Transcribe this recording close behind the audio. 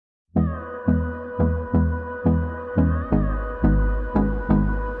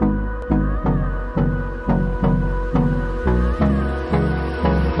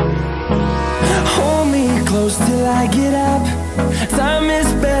close till I get up. Time is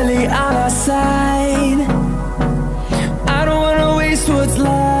barely on our side. I don't wanna waste what's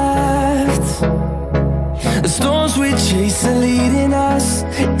left. The storms we chase are leading us,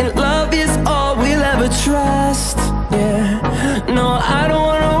 and love is all we'll ever trust. Yeah, no, I don't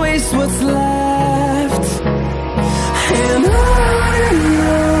wanna waste what's left. And on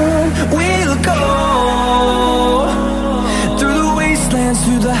we'll go, through the wastelands,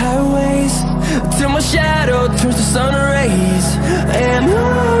 through the highways, till my shadow turns to sun rays. And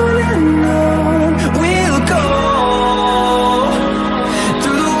on we'll go,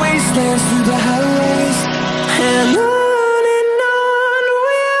 through the wastelands, through the highways, and on.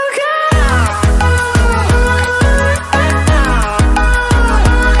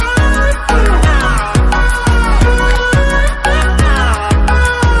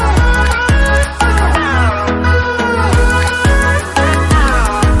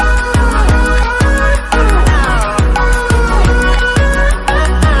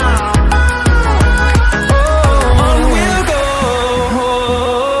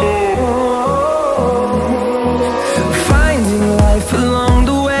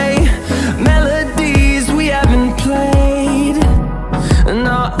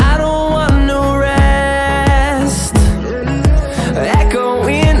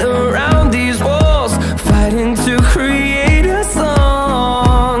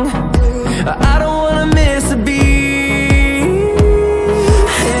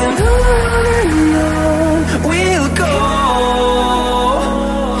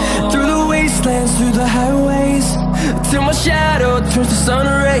 Through the highways, till my shadow turns to sun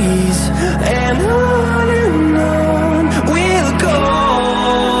rays. And on we'll go,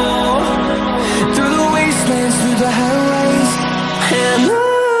 through the wastelands, through the highways, and on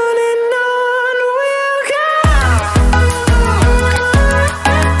we'll go.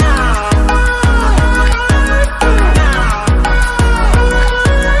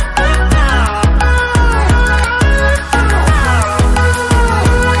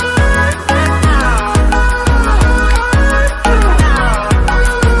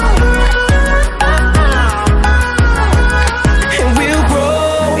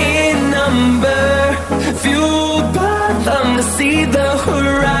 See the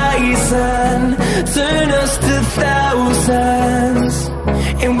horizon, turn us to thousands,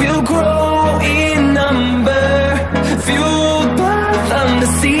 and we'll grow in number, fueled by them. To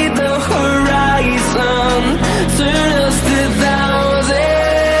see the horizon, turn us to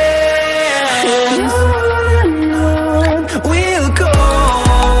thousands, and on we'll go,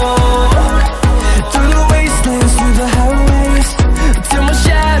 through the wastelands, through the highways, till my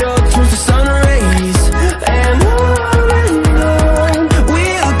shadow turns to sun rays. And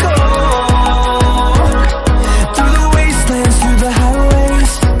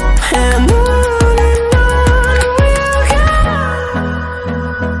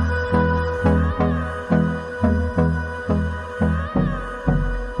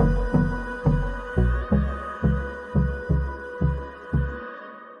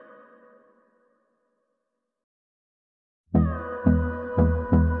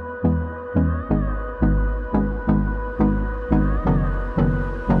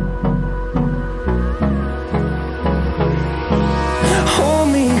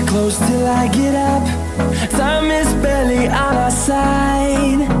close till I get up. Time is barely on our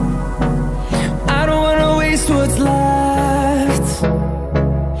side. I don't wanna waste what's left.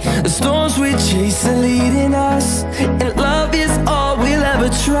 The storms we chase are leading us, and love is all we'll ever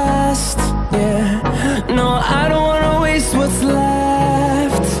trust. Yeah, no, I don't wanna waste what's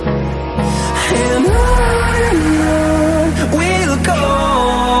left. And on we'll go,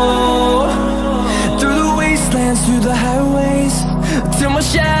 through the wastelands, through the highways, till my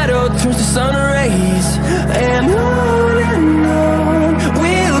shadow turns to sun rays. And on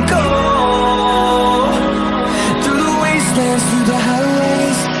we'll go, through the wastelands, through the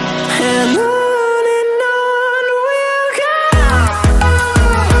highways, and on we'll go.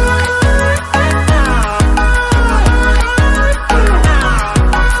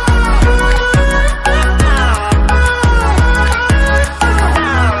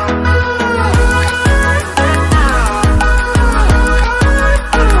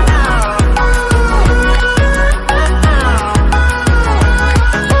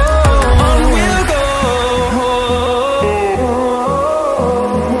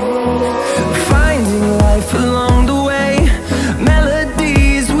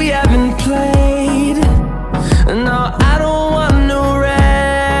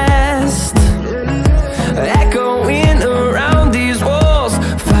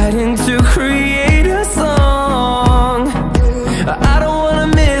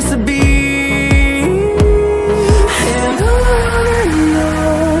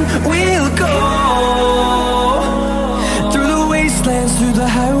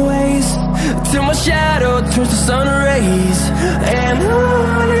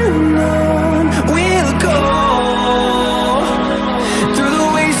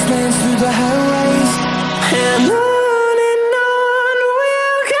 the highways, and on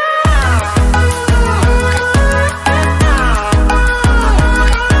we'll go.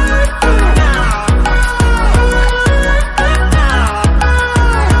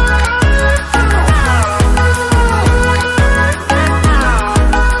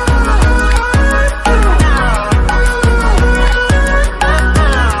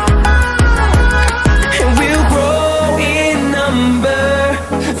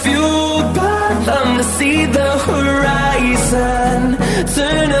 See the horizon,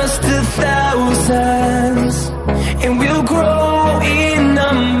 turn us to thousands, and we'll grow in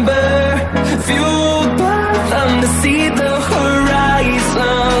number, fueled by them to see the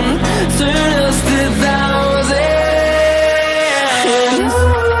horizon, turn us to thousands, and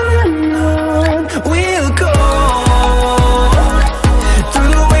on we'll go,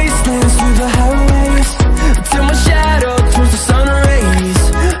 through the wastelands, through the highways, till my shadow turns to sun rays,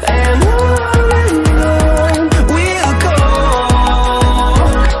 and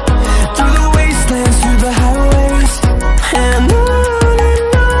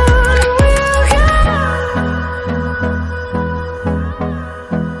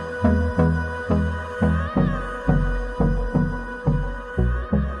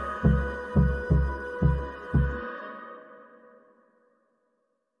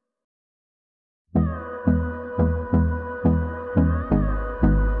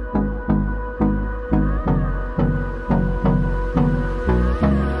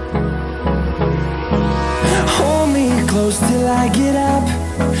close till I get up.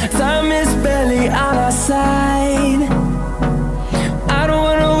 Time is barely on our side.